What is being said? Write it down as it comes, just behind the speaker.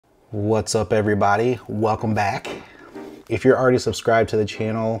What's up, everybody? Welcome back. If you're already subscribed to the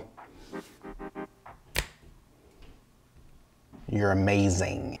channel, you're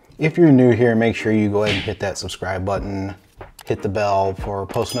amazing. If you're new here, make sure you go ahead and hit that subscribe button, hit the bell for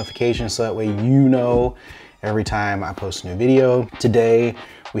post notifications so that way you know every time I post a new video. Today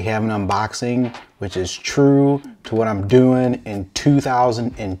we have an unboxing which is true to what I'm doing in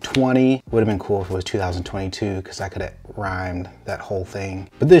 2020. Would have been cool if it was 2022 because I could have rhymed that whole thing.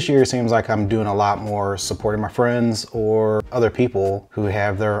 But this year it seems like I'm doing a lot more supporting my friends or other people who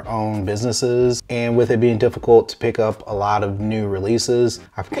have their own businesses. And with it being difficult to pick up a lot of new releases,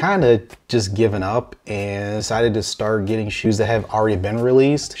 I've kind of just given up and decided to start getting shoes that have already been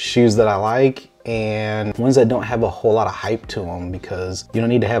released, shoes that I like, and ones that don't have a whole lot of hype to them, because you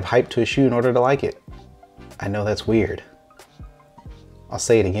don't need to have hype to a shoe in order to like it. I know that's weird. I'll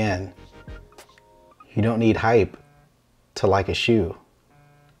say it again. You don't need hype to like a shoe.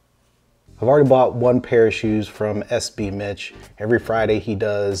 I've already bought one pair of shoes from SBMitch. Every Friday he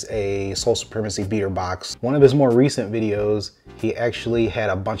does a Soul Supremacy beater box. One of his more recent videos, he actually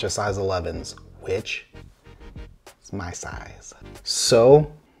had a bunch of size 11s, which is my size.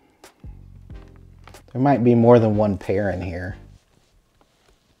 So there might be more than one pair in here.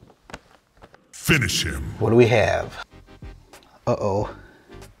 Finish him. What do we have? Uh-oh.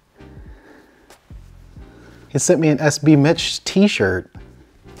 He sent me an SBMitch t-shirt.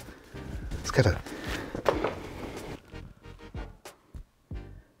 It's got a...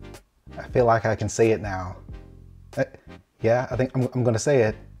 I feel like I can say it now. Yeah, I think I'm gonna say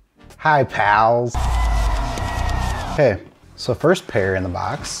it. Hi, pals. Okay. So first pair in the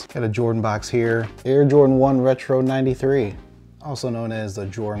box, got a Jordan box here. Air Jordan 1 Retro 93, also known as the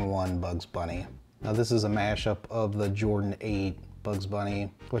Jordan 1 Bugs Bunny. Now this is a mashup of the Jordan 8 Bugs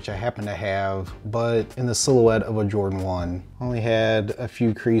Bunny, which I happen to have, but in the silhouette of a Jordan 1. Only had a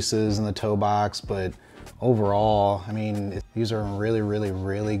few creases in the toe box, but overall, I mean, these are in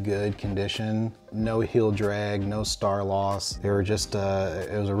really good condition. No heel drag, no star loss. They were just,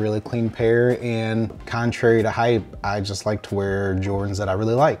 it was a really clean pair, and contrary to hype, I just like to wear Jordans that I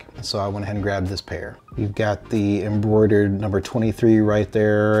really like. So I went ahead and grabbed this pair. You've got the embroidered number 23 right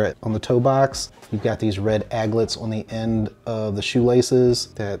there on the toe box. You've got these red aglets on the end of the shoelaces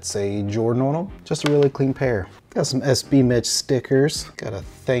that say Jordan on them. Just a really clean pair. Got some SBMitch stickers. Got a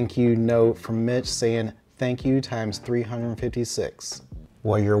thank you note from Mitch saying, "Thank you times 356.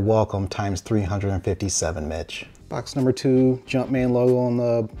 Well, you're welcome times 357, Mitch. Box number 2, Jumpman logo on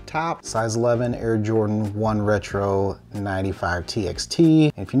the top. Size 11 Air Jordan 1 Retro 95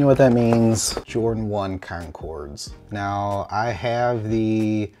 TXT. If you know what that means, Jordan 1 Concords. Now, I have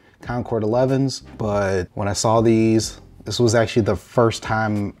the Concord 11s, but when I saw these, this was actually the first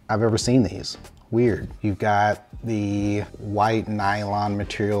time I've ever seen these. Weird. You've got the white nylon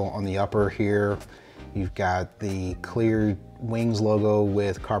material on the upper here. You've got the clear Wings logo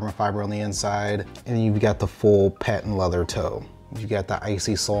with carbon fiber on the inside, and then you've got the full patent leather toe. You've got the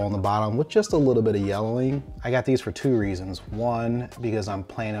icy sole on the bottom with just a little bit of yellowing. I got these for 2 reasons. One, because I'm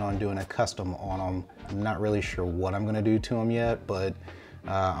planning on doing a custom on them. I'm not really sure what I'm gonna do to them yet, but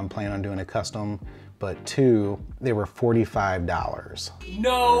I'm planning on doing a custom. But 2, they were $45.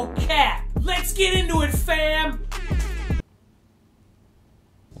 No cap! Let's get into it, fam!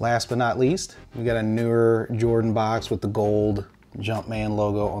 Last but not least, we got a newer Jordan box with the gold Jumpman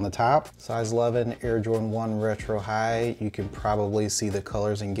logo on the top. Size 11 Air Jordan 1 Retro High. You can probably see the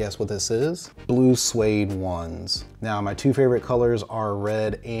colors and guess what this is. Blue suede ones. Now my 2 favorite colors are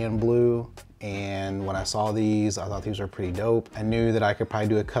red and blue. And when I saw these, I thought these were pretty dope. I knew that I could probably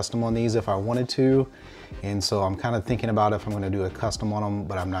do a custom on these if I wanted to. And so I'm kind of thinking about if I'm gonna do a custom on them,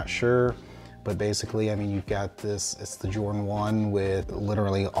 but I'm not sure. But basically, I mean, you've got this, it's the Jordan 1 with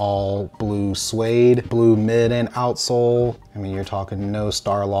literally all blue suede, blue mid and outsole. I mean, you're talking no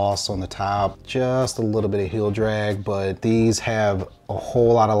star loss on the top, just a little bit of heel drag, but these have a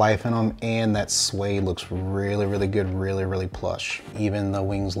whole lot of life in them, and that suede looks really good, really plush. Even the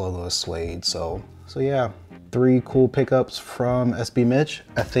Wings logo is suede, so yeah. 3 cool pickups from SBMitch.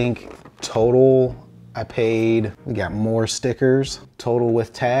 I think total, I paid, we got more stickers, total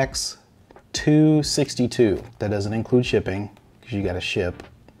with tax, $262. That doesn't include shipping because you got to ship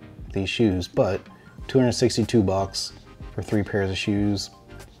these shoes, but 262 bucks for 3 pairs of shoes.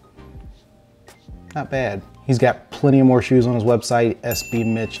 Not bad. He's got plenty of more shoes on his website,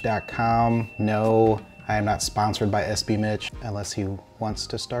 sbmitch.com. No, I am not sponsored by SBMitch unless he wants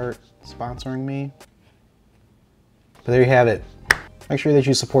to start sponsoring me. But there you have it. Make sure that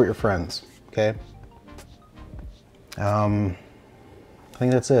you support your friends, okay? I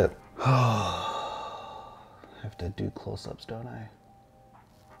think that's it. I have to do close-ups, don't I?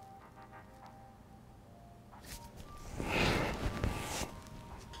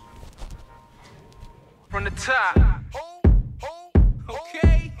 From the top.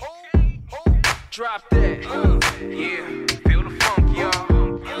 Okay. Drop that. Yeah. Feel the funk,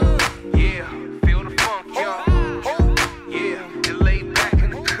 y'all. Yeah. Feel the funk, y'all. Yeah. You lay back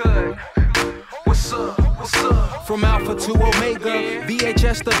in the cut. What's up? What's up? From Alpha to Omega,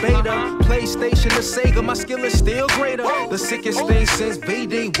 VHS to Beta, PlayStation to Sega, my skill is still greater. The sickest thing since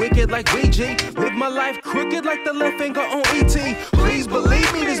VD, wicked like VG. Live my life crooked like the left finger on ET. Please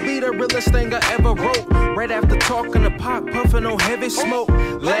believe me, this be the realest thing I ever wrote. Right after talking to Pop, puffing on heavy smoke.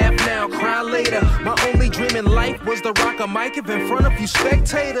 Laugh now, cry later. My only dream in life was to rock a mic up in front of you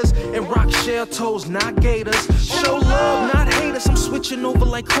spectators and rock shell toes, not gators. Show love, not haters. I'm switching over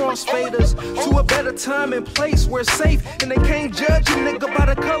like crossfaders to a better time and place where it's safe, and they can't judge a nigga by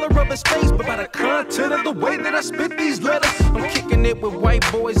the color of his face, but by the content of the way that I spit these letters. I'm kicking it with white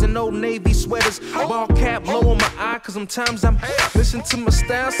boys and old Navy sweaters, ball cap low on my eye, cause sometimes I'm listening to my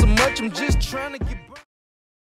style so much I'm just trying to get